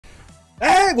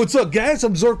Hey, what's up, guys?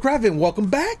 I'm Zurcraft, and welcome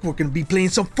back. We're gonna be playing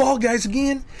some Fall Guys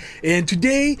again, and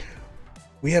today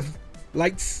we have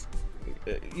lights.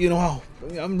 You know how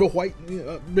I'm real white.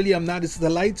 Really, I'm not. It's the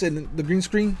lights and the green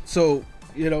screen. So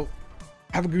I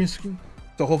have a green screen.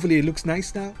 So hopefully it looks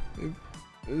nice now.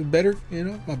 Better,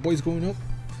 My boy's going up.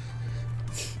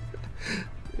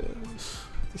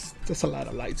 That's a lot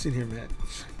of lights in here, man.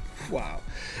 Wow.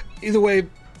 Either way,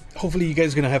 hopefully you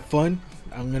guys are gonna have fun.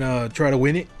 I'm gonna try to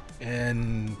win it.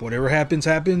 And whatever happens,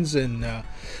 happens. And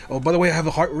oh, by the way, I have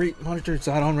a heart rate monitor. It's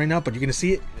not on right now, but you're gonna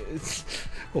see it.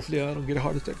 Hopefully, I don't get a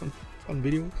heart attack on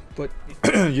video. But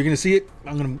you're gonna see it.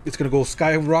 It's gonna go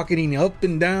skyrocketing up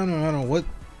and down, or I don't know what.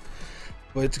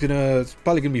 But it's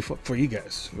probably gonna be for you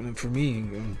guys. But for me,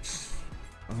 I'm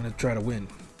gonna try to win.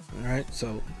 All right,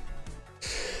 so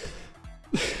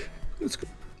let's go.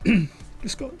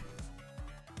 Let's go.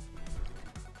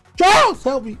 Charles,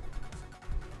 help me.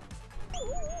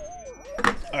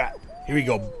 All right, here we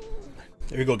go.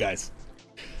 Here we go, guys.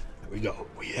 Here we go.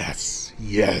 Yes,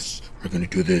 yes, we're gonna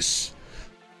do this.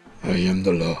 I am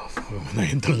the law. I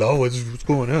am the law. What's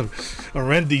going on?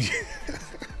 Randy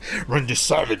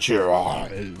Savage here. I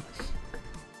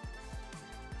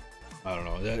don't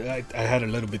know. I had a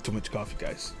little bit too much coffee,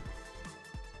 guys.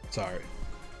 Sorry.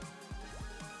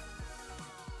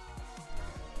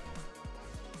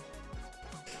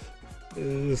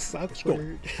 Let's go.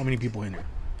 How many people in here?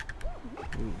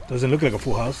 Ooh, doesn't look like a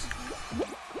full house.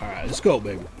 All right, let's go,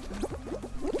 baby.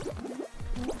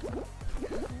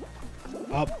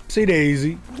 Upsy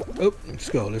daisy. Oh, let's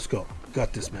go. Let's go.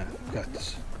 Got this, man. Got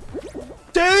this.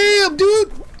 Damn,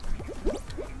 dude!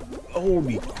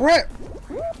 Holy crap!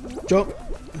 Jump!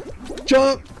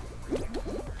 Jump!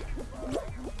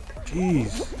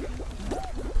 Jeez.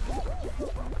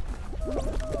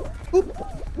 Oop.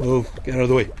 Move. Get out of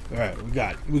the way. All right, we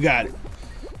got it. We got it.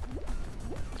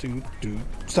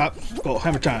 Stop. Go.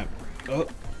 Hammer time. Oh.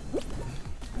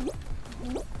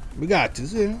 We got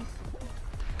this, yeah.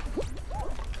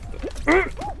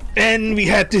 And we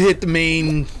had to hit the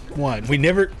main one. We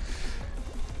never.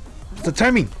 The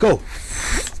timing. Go.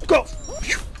 Go.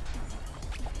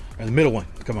 And the middle one.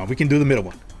 Come on. We can do the middle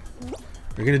one.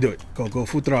 We're gonna do it. Go. Go.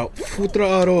 Futra.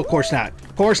 Futra auto. Of course not.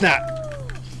 Of course not.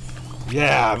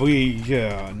 Yeah.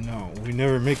 No. We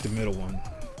never make the middle one.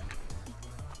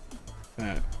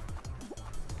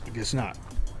 I guess not.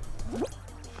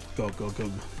 Go. Go. Go.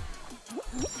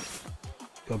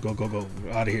 Go. Go. Go. Go.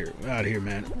 Out of here. Out of here,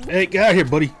 man. Hey, get out of here,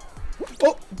 buddy.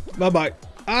 Oh. Bye-bye.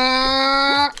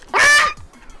 Ah!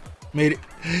 Made it.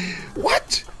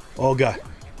 What? Oh, God.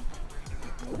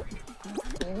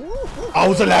 I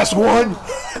was the last one.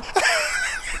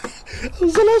 I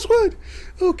was the last one.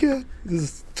 Okay.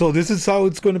 So this is how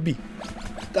it's going to be.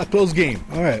 A close game.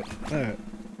 All right. All right.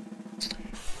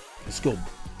 Let's go.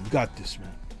 We got this, man.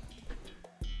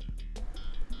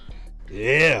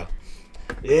 Yeah.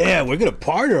 Yeah, we're going to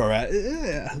party, all right.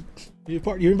 Yeah.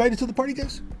 You're invited to the party,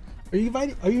 guys? Are you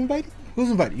invited? Are you invited? Who's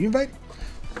invited? You invited?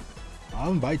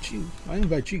 I'll invite you. I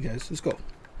invite you guys. Let's go.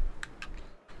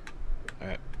 All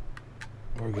right.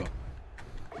 Where we go?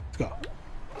 Let's go.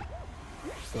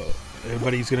 Go.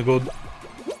 Everybody's gonna go.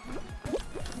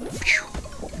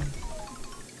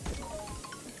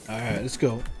 All right. Let's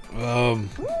go.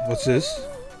 What's this?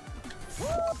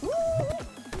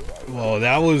 Well,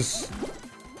 that was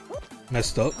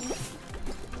messed up.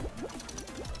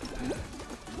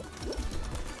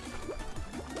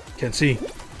 Can't see.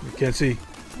 You can't see.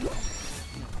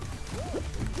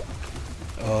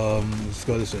 Let's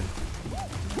go this way.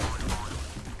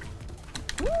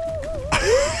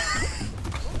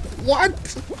 What?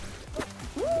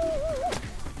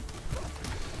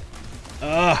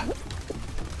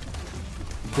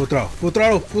 Full throttle, full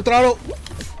throttle, full throttle.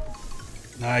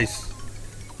 Nice.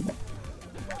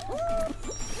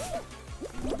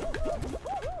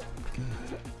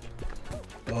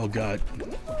 Oh God.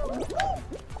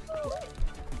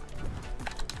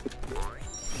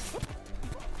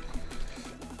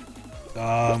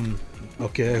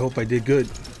 Okay, I hope I did good.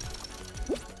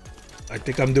 I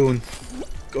think I'm doing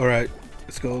all right.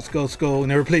 Let's go, let's go, let's go.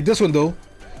 Never played this one though.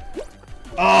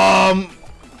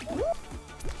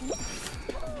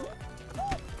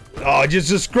 Oh,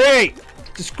 just great.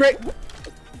 Just great.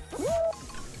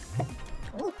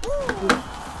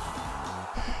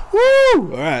 Woo!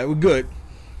 All right, we're good.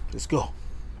 Let's go.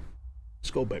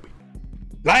 Let's go, baby.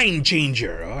 Line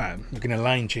changer. All right, looking at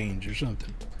line change or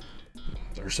something.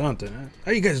 Or something, huh?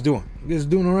 How you guys doing? You guys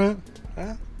doing all right?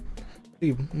 Huh?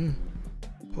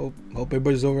 Hope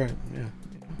everybody's all right. Yeah.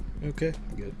 Okay.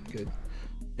 Good.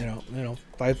 You know,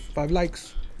 five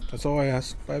likes. That's all I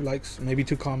ask. 5 likes, maybe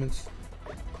 2 comments.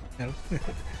 You know.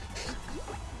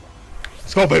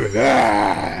 Let's go, baby.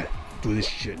 Ah! Do this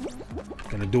shit.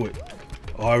 Gonna do it.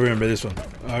 Oh, I remember this one.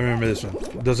 I remember this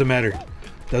one. Doesn't matter.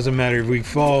 Doesn't matter if we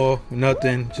fall,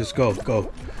 nothing. Just go,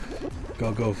 go.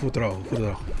 Go, go. Full throw, full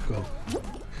throw. Go.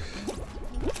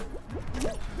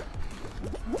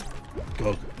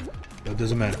 Go. That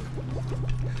doesn't matter.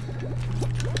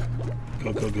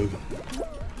 Go, go, go, go.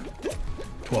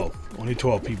 12. Only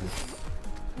 12 people.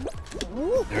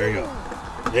 There you go.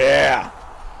 Yeah!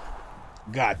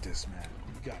 Got this, man.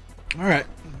 Got it. Alright.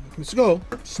 Let's go.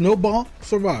 Snowball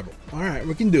survival. Alright,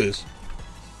 we can do this.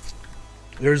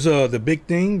 There's the big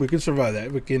thing. We can survive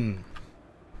that. We can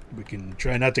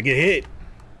try not to get hit.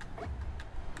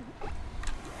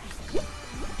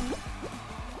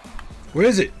 Where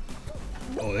is it?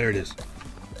 Oh, there it is.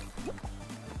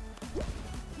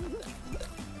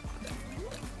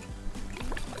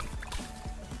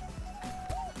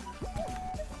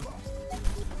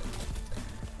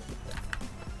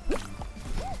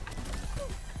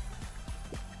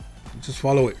 Just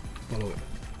follow it. Follow it.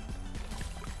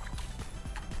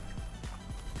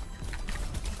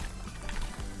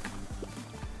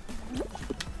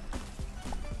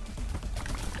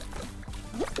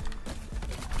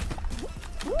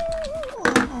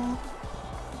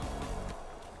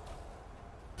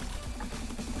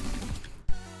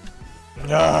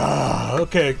 Ah,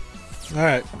 okay. All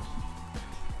right.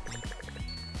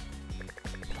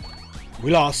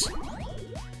 We lost.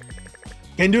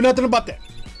 Can't do nothing about that.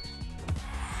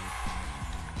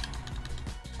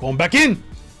 Going back in.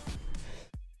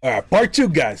 All right, part 2,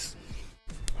 guys.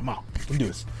 Come on, we can do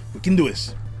this. We can do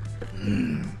this.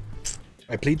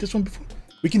 I played this one before.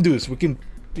 We can do this. We can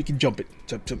jump it.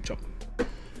 Jump, jump, jump.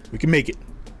 We can make it.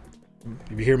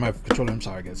 If you hear my controller, I'm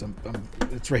sorry, guys.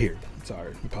 It's right here. I'm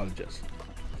sorry. I apologize.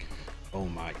 Oh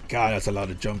my God, that's a lot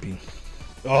of jumping.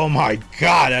 Oh my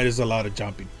God, that is a lot of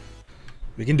jumping.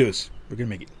 We can do this. We're gonna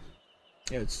make it.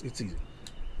 Yeah, it's easy.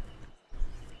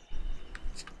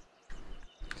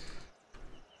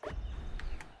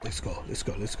 Let's go, let's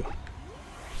go, let's go.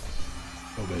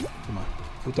 Oh, baby, come on.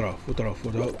 Full throw, full throw,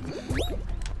 full throw.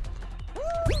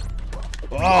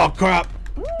 Oh, crap.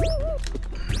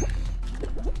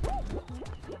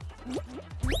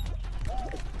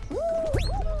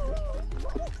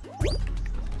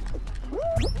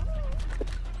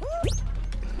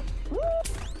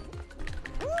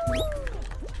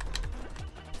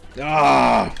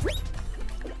 Ah!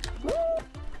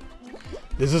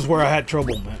 This is where I had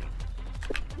trouble, man.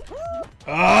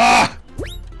 Ah!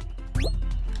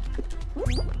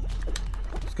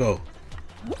 Let's go.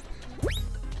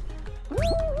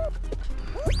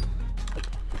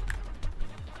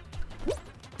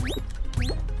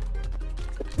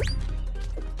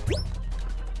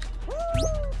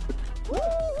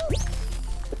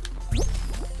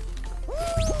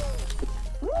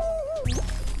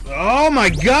 Oh my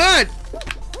God!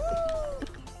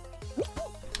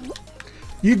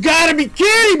 You gotta be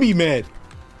kidding me, man!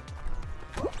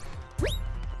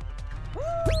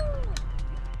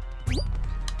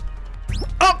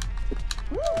 Up!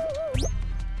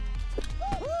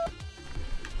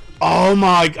 Oh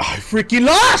my God, I freaking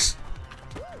lost!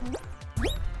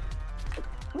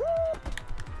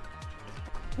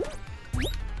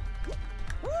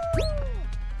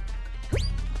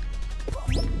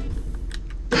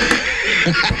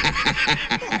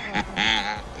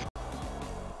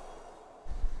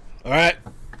 Alright.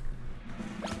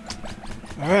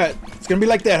 Alright. It's gonna be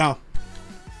like that, huh?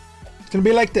 It's gonna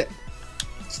be like that.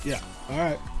 Yeah.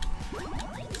 Alright.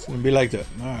 It's gonna be like that.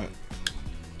 Alright.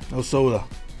 No soda.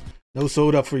 No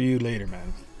soda for you later,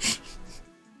 man.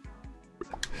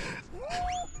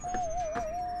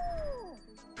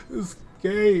 This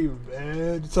game,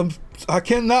 man. I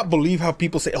cannot believe how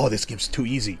people say, oh, this game's too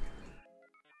easy.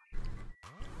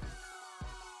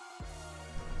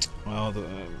 Well,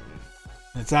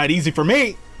 it's not easy for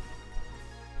me.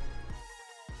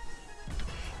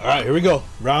 All right, here we go.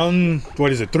 Round,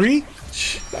 what is it, 3?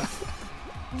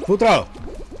 Full throw.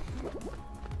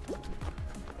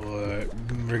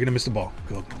 We're gonna miss the ball.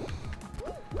 Go.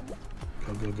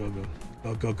 Go, go, go, go.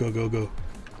 Go, go, go, go, go.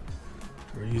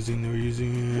 We're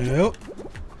using, help.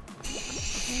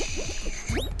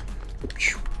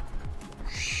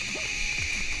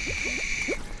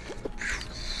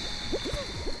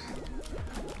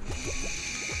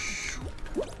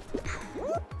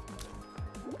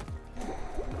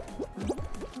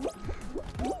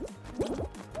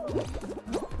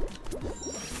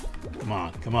 Come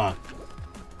on, come on.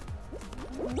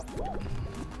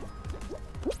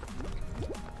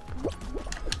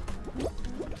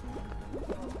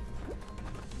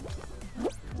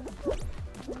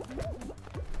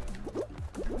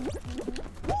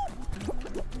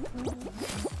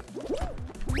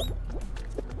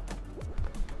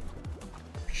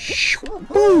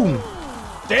 Boom!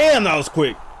 Damn, that was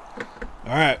quick.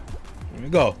 All right, here we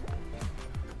go.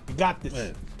 We got this.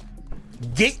 Man.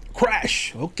 Gate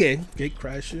crash. Okay, gate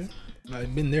crash.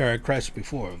 I've been there. I crashed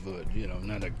before, but you know,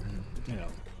 not a, you know,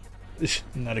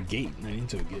 not a gate. Not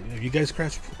into a gate. Have you guys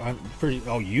crashed? I'm pretty.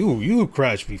 Oh, you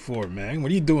crashed before, man.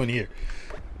 What are you doing here?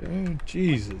 Oh,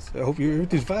 Jesus. I hope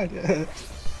everything's fine.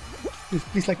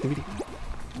 Please like the video.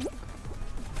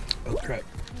 Oh crap.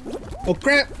 Oh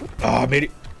crap. Oh, I made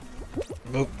it.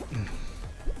 Oh.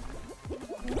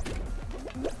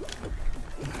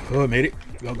 Oh, I made it.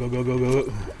 Go, go, go, go,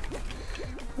 go.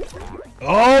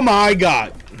 Oh my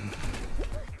God.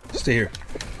 Stay here.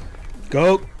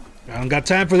 Go. I don't got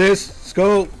time for this. Let's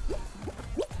go.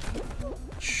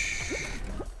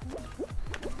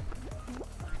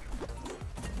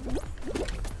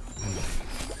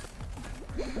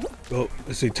 Go.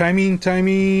 Let's see. Timing.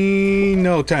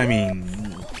 No timing.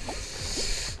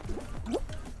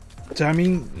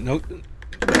 Timing. No.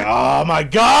 Oh my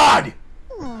God.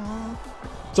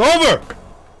 It's over.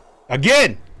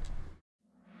 Again.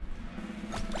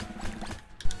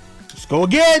 Let's go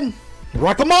again.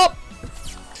 Rock them up.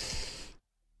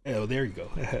 Oh, there you go.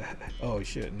 Oh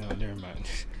shit. No, never mind.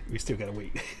 We still gotta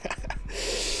wait.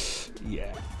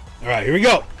 Yeah. All right, here we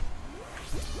go.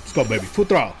 Let's go, baby. Full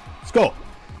throttle. Let's go.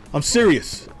 I'm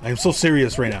serious. I am so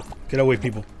serious right now. Get away,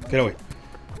 people. Get away.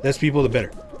 Less people, the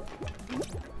better.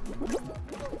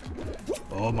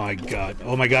 Oh my God.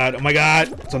 Oh my God. Oh my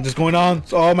God. Something's going on.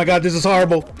 Oh my God. This is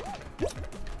horrible.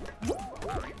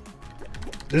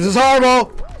 This is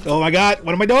horrible. Oh my God.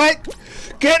 What am I doing?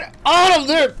 Get out of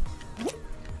there.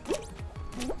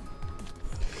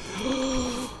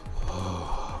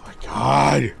 Oh my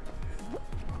God.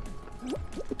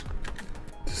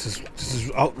 This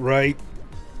is outright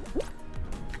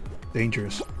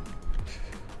dangerous.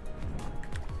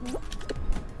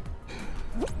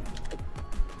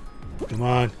 Come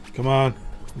on, come on.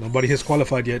 Nobody has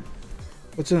qualified yet.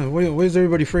 What's in? Why is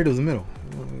everybody afraid of the middle?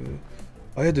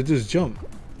 All I had to do is jump.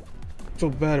 So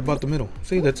bad about the middle.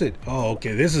 See, that's it. Oh,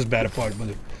 okay. This is bad about the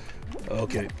middle.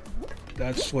 Okay,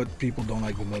 that's what people don't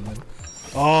like the middle.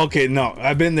 Oh, okay, no,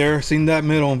 I've been there, seen that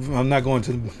middle. I'm not going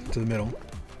to the middle.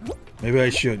 Maybe I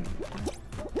should.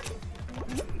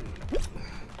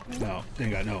 No,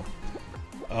 thank God, no.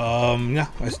 Yeah,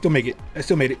 I still make it. I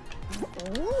still made it.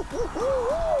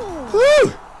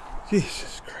 Woo!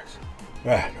 Jesus Christ.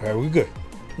 All right, we're good.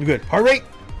 We're good. Heart rate?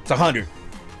 It's 100.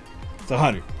 It's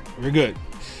 100. We're good.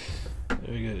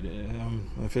 Very good.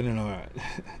 I'm feeling all right.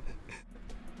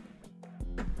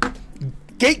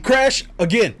 Gate crash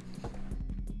again.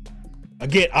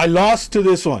 Again, I lost to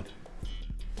this one.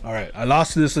 All right, I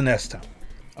lost to this one last time.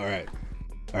 All right,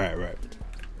 right.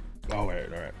 All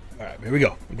right. Here we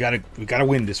go. We gotta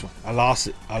win this one. I lost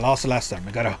it. I lost it last time.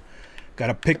 I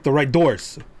gotta pick the right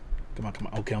doors. Come on.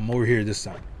 Okay, I'm over here this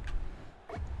time.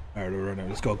 All right.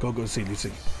 Let's go. Let's see.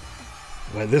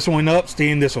 Let this one up. Stay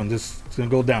in this one. This is gonna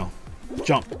go down.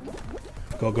 Jump.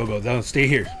 Go. Down. Stay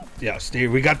here. Yeah, stay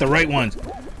here. We got the right ones.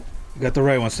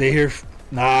 Stay here.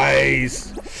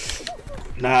 Nice.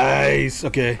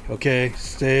 Okay.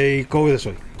 Stay. Go this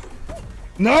way.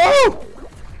 No!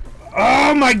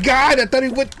 Oh my God! I thought he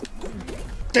went.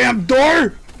 Damn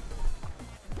door!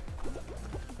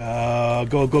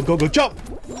 Go. Jump!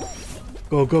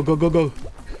 Go.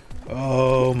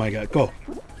 Oh my God. Go.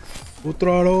 Full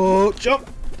throttle. Jump!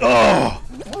 Oh!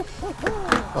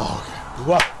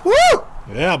 Wow. Woo!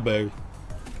 Yeah, baby.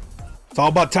 It's all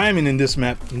about timing in this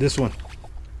map, in this one.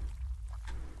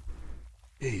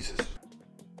 Jesus.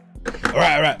 All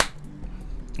right.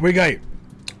 What we got here?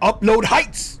 Upload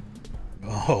heights.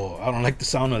 Oh, I don't like the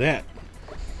sound of that.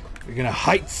 We're gonna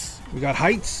heights. We got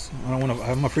heights. I don't want to.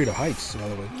 I'm afraid of heights. By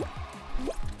the way.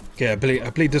 Okay, I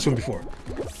played this one before.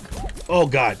 Oh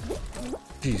God.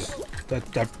 Jeez.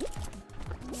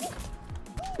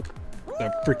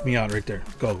 That freaked me out right there.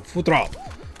 Go full throttle.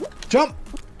 Jump.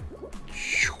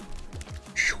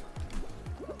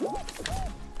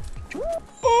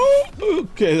 Oh,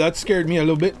 okay, that scared me a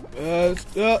little bit.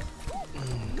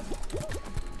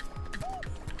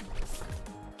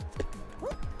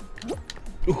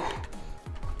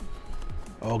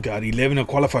 Oh God, 11 are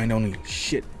qualifying only.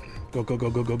 Shit. Go. Go.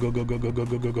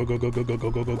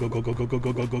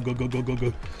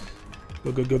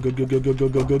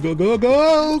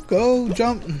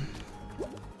 Jump.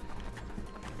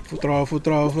 Full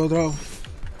throttle.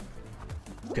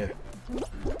 Okay.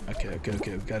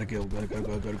 Gotta go.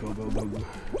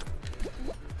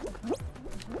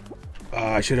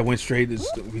 I should have went straight.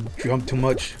 We jumped too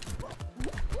much.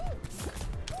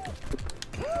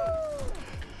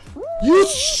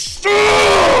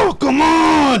 Oh, come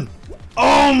on!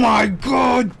 Oh Oh my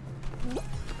god!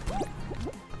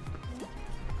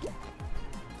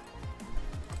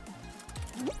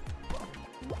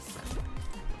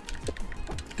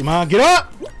 Come on, get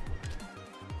up!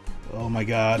 Oh my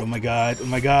god, oh my god, oh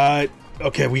my god.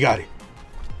 Okay, we got it.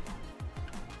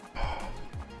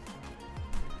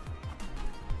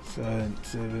 Seven.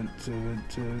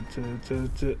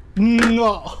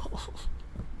 No!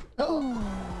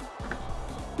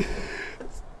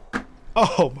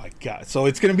 Oh my god. So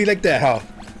it's gonna be like that, huh?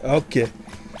 Okay.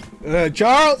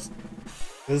 Charles!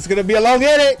 This is gonna be a long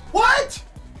edit! What?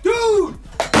 Dude!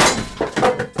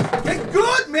 Get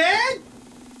good, man!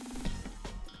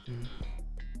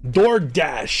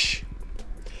 DoorDash.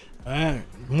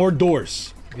 More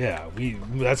doors. Yeah,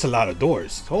 that's a lot of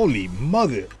doors. Holy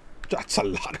mother. That's a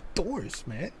lot of doors,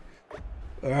 man.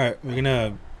 Alright, we're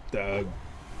gonna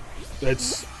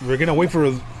wait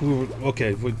for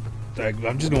okay,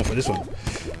 I'm just going for this one.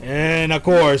 And of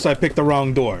course I picked the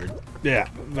wrong door. Yeah,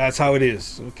 that's how it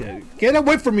is. Okay. Get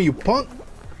away from me, you punk!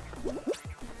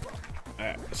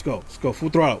 Alright, let's go. Full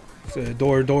throttle.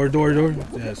 Door.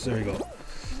 Yes, there you go.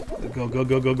 Go.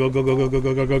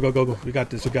 We got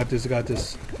this.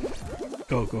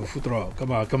 Go, full throttle.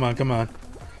 Come on.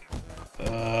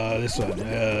 This one.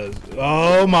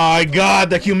 Oh my god,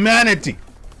 the humanity!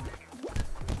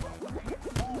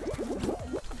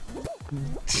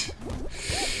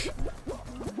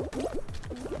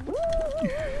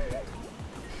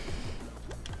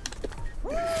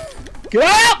 Get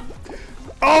up!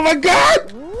 Oh my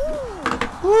god!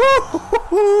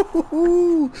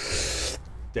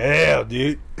 Damn,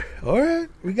 dude. Alright,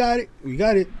 we got it.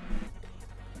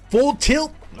 Full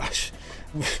tilt?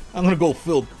 I'm gonna go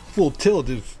full tilt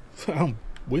if I don't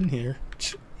win here.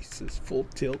 Jesus, full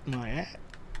tilt my ass.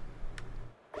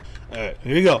 Alright,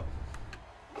 here we go.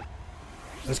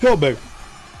 Let's go, baby.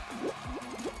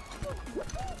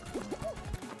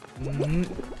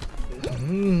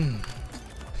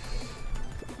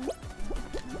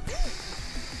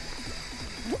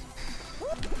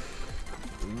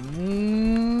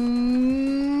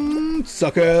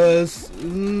 Suckers.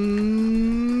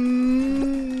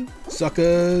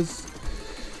 Suckers.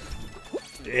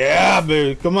 Yeah,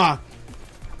 baby, come on.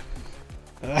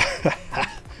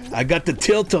 I got the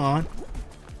tilt on.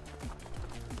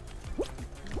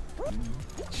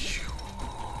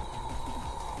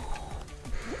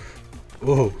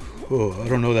 Oh, I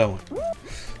don't know that one.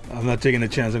 I'm not taking a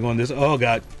chance. I'm going this. Oh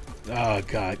god. Oh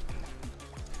god.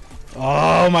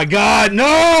 Oh my god,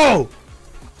 no!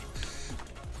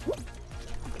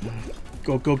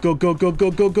 Go.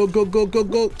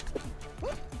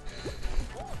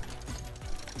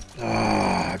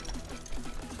 Ah.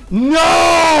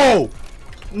 No!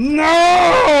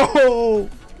 No!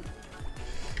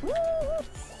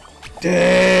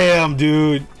 Damn,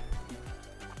 dude.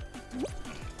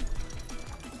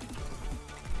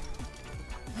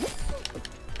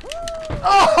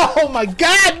 Oh my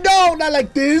god, no, not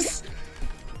like this.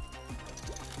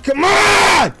 Come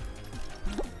on!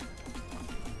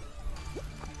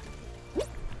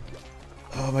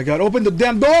 Oh my god, open the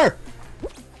damn door!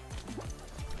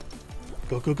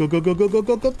 Go.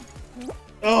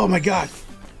 Oh my god.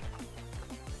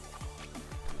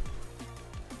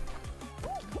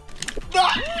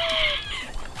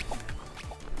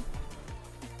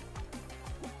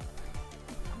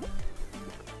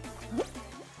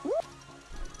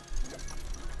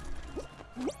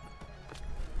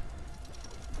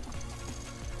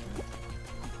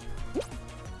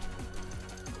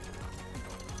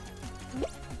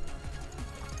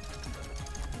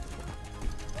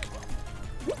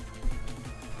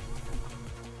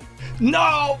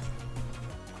 No!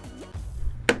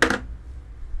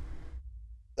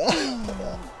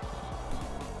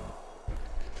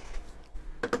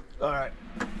 Alright.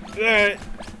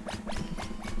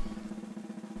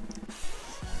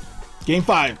 Game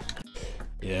 5.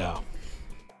 Yeah.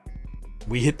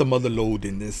 We hit the mother load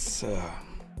in this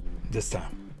this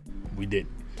time. We did.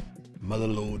 Mother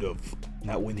load of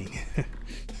not winning.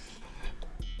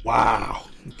 Wow.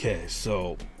 Okay,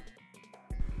 so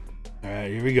alright,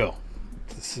 here we go.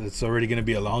 It's already gonna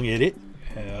be a long edit.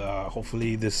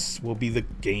 Hopefully this will be the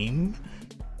game.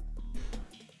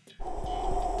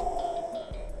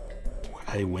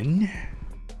 I win.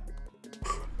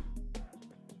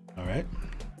 Alright.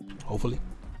 Hopefully.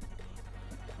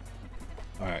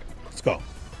 Alright, let's go.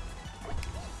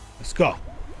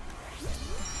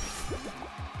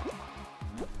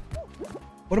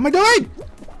 What am I doing?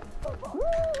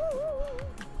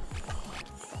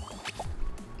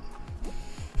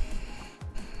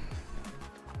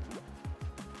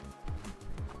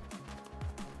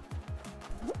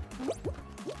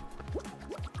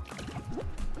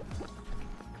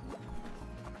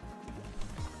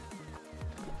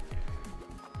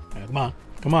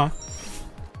 Come on.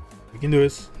 We can do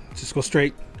this. Just go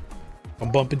straight.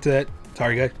 Don't bump into that.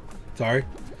 Sorry, guys. Sorry.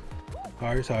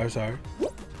 Sorry.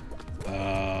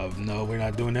 No, we're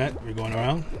not doing that. We're going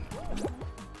around.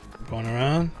 Going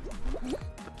around.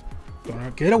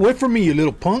 Get away from me, you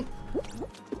little punk.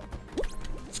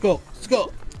 Let's go. Let's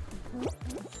go.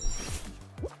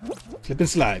 Slip and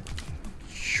slide.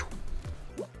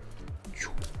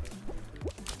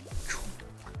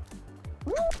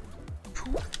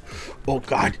 Oh,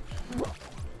 God.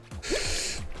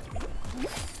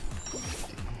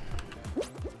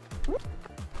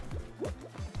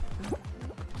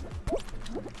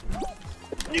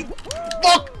 You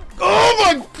fuck! Oh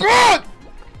my God!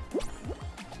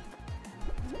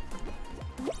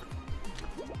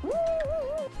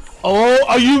 Oh,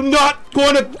 are you not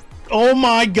gonna? Oh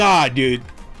my God, dude!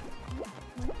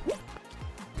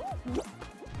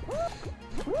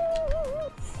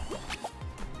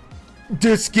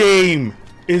 This game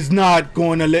is not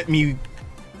going to let me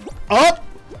up.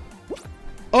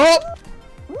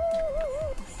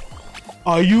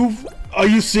 Are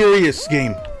you serious,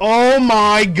 game? Oh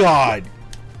my God.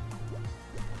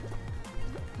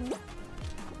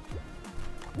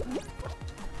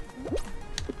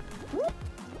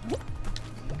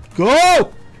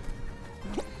 Go!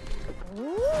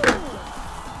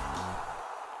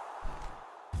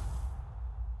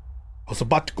 I was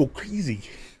about to go crazy.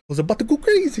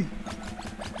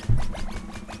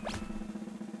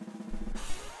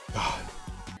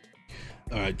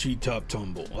 Alright, treetop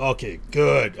tumble. Okay,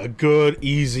 good. A good,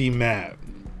 easy map.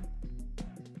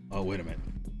 Oh, wait a minute.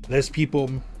 Less people,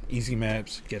 easy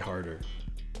maps get harder.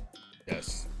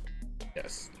 Yes.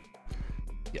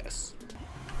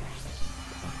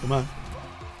 Come on.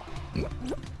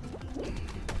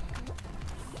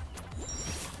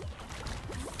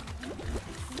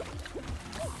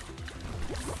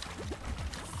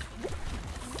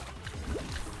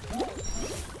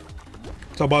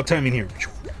 It's all about timing here.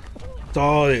 It's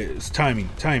all it is. Timing.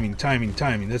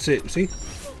 That's it. See?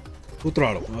 Full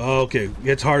throttle. Okay.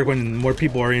 It's hard when more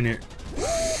people are in it.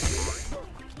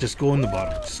 Just go in the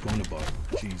bottom.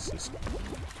 Jesus.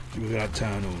 We got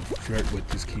time to flirt with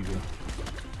this keyboard.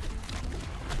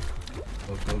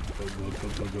 Go.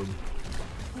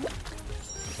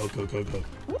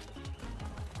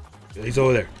 He's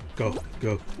over there. Go.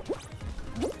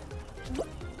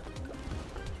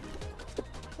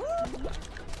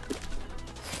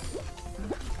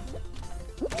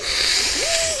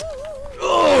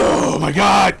 Oh my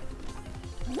God!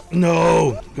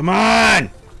 No! Come on!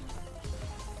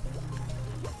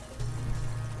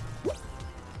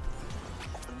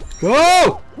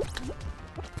 Go!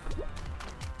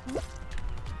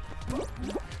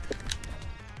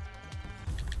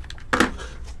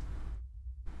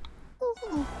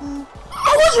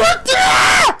 I was right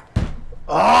there!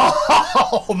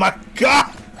 Oh my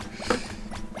God!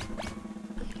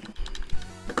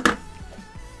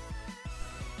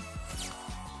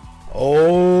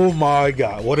 Oh my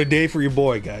God! What a day for your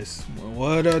boy, guys!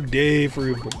 What a day for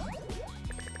your boy!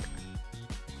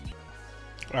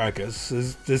 All right, guys.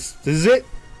 This is it.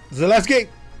 This is the last game.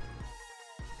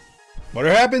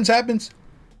 Whatever happens.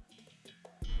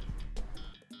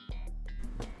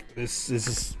 This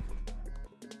is.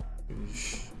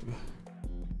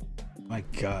 My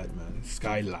God, man!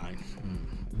 Skyline.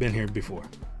 Been here before.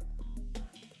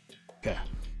 Okay.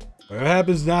 Whatever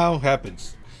happens now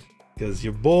happens. Because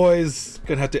your boy's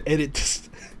gonna have to edit this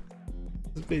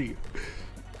video.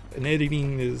 And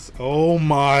editing is, oh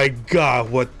my God,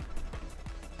 what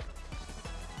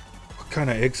kind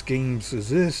of X Games is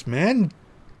this, man?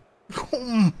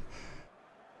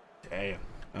 Damn.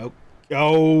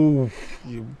 Oh,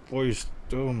 you boys,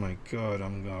 oh my God,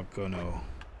 I'm not gonna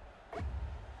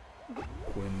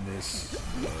win this.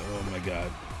 Oh my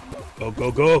God.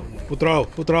 Go. Full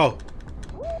throw.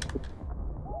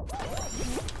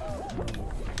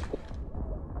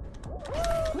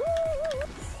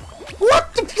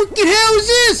 What the freaking hell is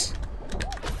this?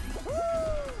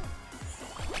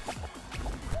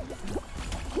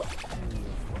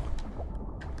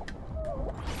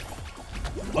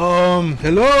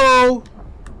 Hello?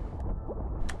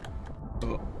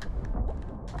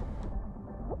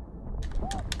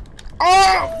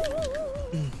 Oh!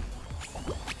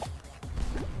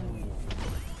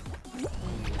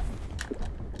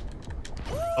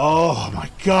 Oh my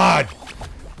God!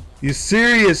 You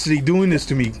seriously doing this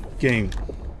to me, game?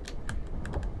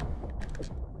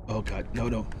 Oh God,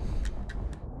 no.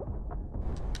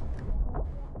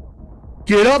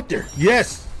 Get up there!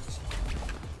 Yes!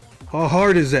 How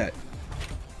hard is that?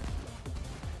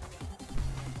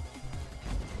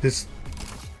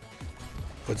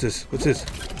 What's this?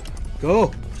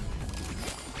 Go.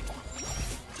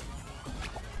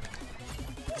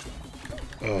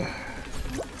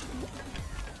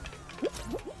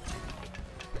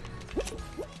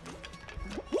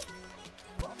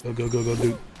 Go, go, go, go,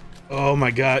 dude. Oh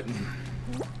my god.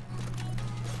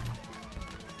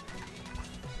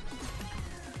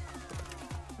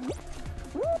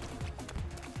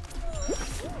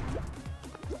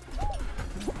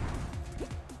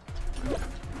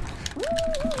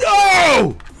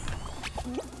 No!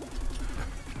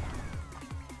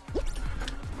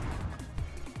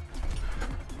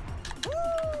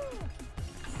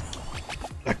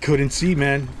 I couldn't see,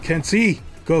 man. Can't see.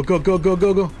 Go, go, go, go,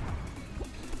 go, go.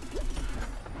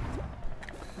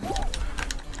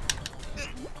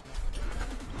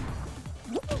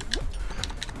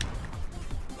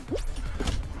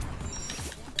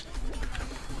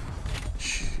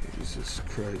 Jesus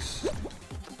Christ.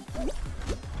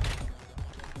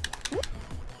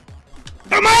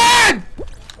 Come on!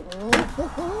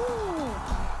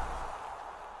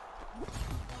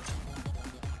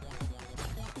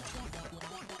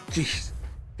 Jeez.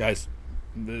 Guys,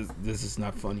 this is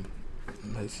not funny.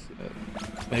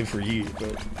 Maybe for you,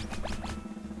 but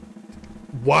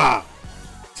wow.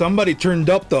 Somebody turned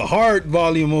up the heart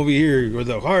volume over here, or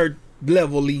the heart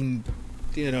leveling,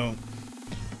 you know.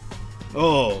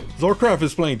 Oh, Zurcraft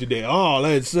is playing today. Oh,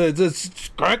 let's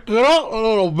crack it up a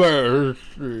little bit.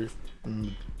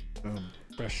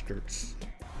 Bastards.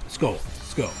 Let's go.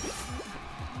 Let's go.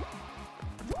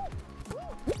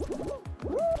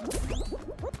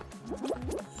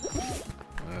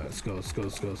 Let's go. Let's go.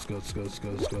 Let's go. Let's go. Let's go. Let's go.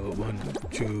 Let's go. 1,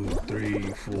 2,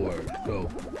 3, 4. Go.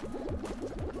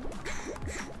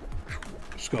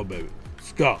 Let's go, baby.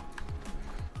 Let's go.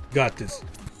 Got this.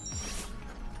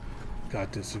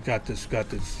 Got this. Got this. Got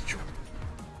this.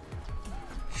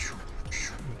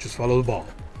 Just follow the ball.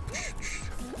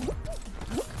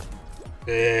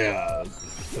 Yeah.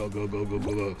 Go, go, go, go,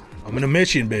 go, go. I'm in a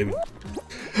mission, baby.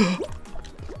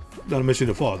 Not a mission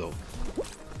to fall, though.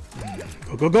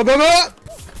 Go, go, go, go, go!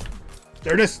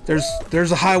 There it is.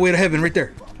 There's a highway to heaven right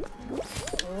there.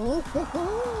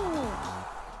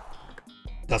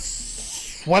 The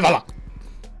swivel.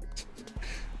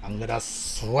 I'm gonna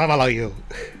swivel you.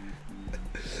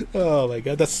 Oh my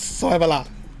god, the swivel.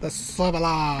 The swivel.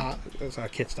 I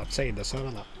can't stop saying the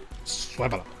swivel.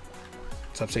 Swivel.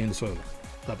 Stop saying the swivel.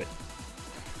 Stop it.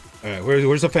 Alright,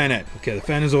 where's the fan at? Okay, the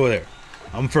fan is over there.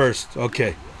 I'm first.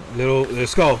 Okay.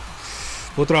 Let's go.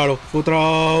 Full throttle. Full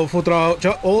throttle. Full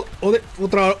throttle. Hold it. Full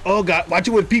throttle. Oh god. Watch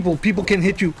it with people. People can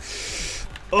hit you.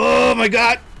 Oh my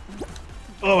god.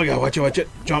 Oh my god. Watch it. Watch it.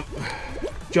 Jump.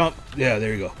 Jump. Yeah,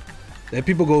 there you go. Let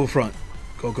people go in front.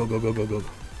 Go, go, go, go, go, go.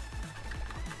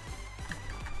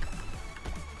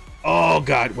 Oh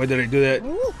god. Why did I do that?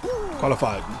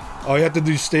 Qualified. All you have to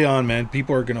do is stay on, man.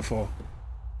 People are gonna fall.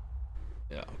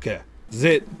 Yeah, okay. This is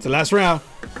it. It's the last round.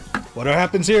 Whatever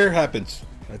happens here, happens.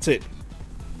 That's it.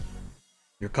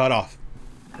 You're cut off.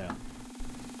 Yeah.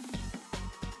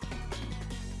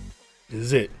 This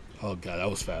is it. Oh god, that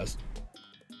was fast.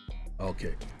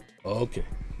 Okay. Okay.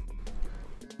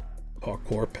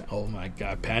 Parkour. Oh my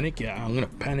god, panic? Yeah, I'm gonna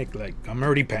panic like I'm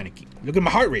already panicking. Look at my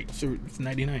heart rate. So it's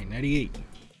 99, 98.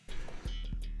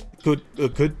 Could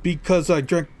because I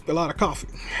drank a lot of coffee.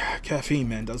 Caffeine,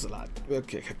 man, does a lot.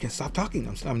 Okay, I can't stop talking.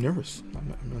 I'm nervous.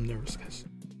 I'm nervous, guys.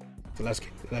 So let's.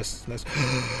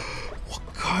 What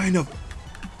kind of?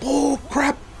 Oh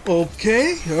crap!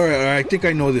 Okay, all right. I think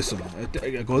I know this one. I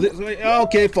go this way.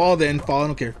 Okay, fall then. Fall. I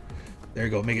don't care. There you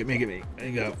go. Make it. There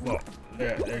you go. Well,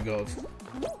 there you go.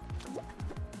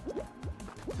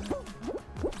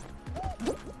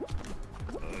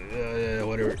 Yeah,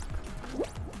 whatever.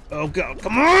 Oh god,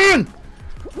 come on!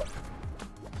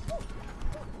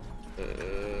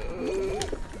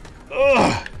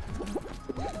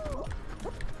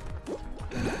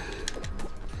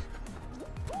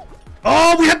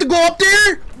 Oh, we have to go up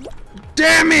there?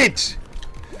 Damn it!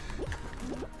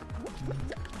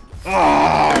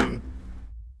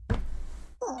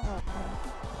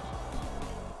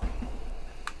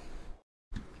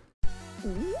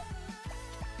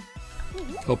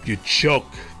 Hope you choke.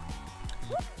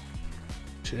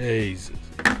 Jesus.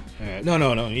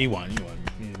 No. He won.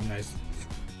 Nice.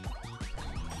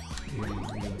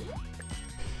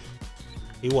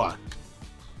 He won.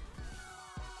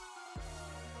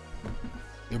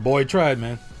 Your boy tried,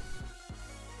 man.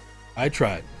 I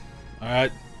tried.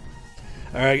 Alright.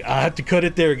 I have to cut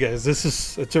it there, guys.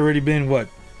 It's already been what?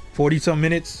 40 some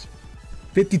minutes?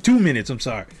 52 minutes, I'm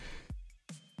sorry.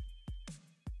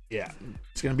 Yeah.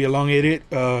 It's gonna be a long edit.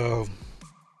 Give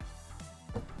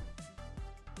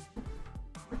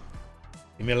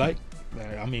me a like,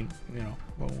 I mean, you know,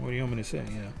 what do you want me to say?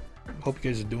 Yeah, hope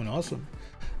you guys are doing awesome.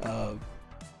 I'm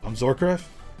Zurcraft.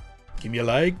 Give me a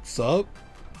like, sub,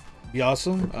 be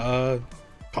awesome.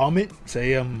 Comment,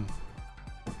 say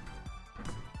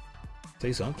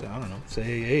something. I don't know. Say,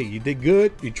 hey, you did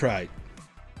good. You tried.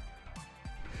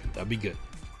 That'd be good.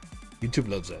 YouTube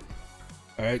loves that.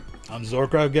 All right, I'm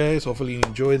Zurcraft, guys. Hopefully you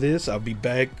enjoy this. I'll be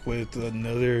back with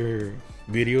another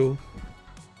video,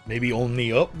 maybe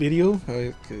only up video.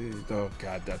 Oh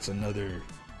God, that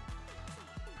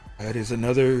is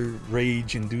another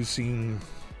rage-inducing,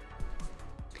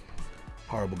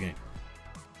 horrible game.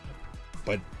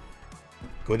 But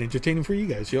good entertaining for you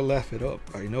guys. You'll laugh it up.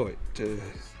 I know it.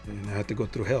 And I have to go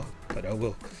through hell, but I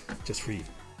will, just for you.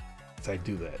 I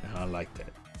do that, and I like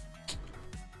that.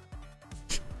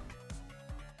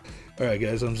 Alright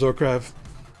guys, I'm Zurcraft.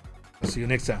 I'll see you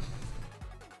next time.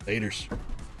 Laters.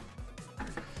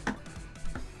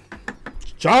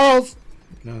 Charles!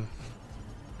 No.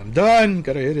 I'm done.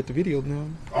 Gotta edit the video now.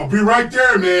 I'll be right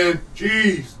there, man.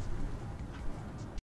 Jeez.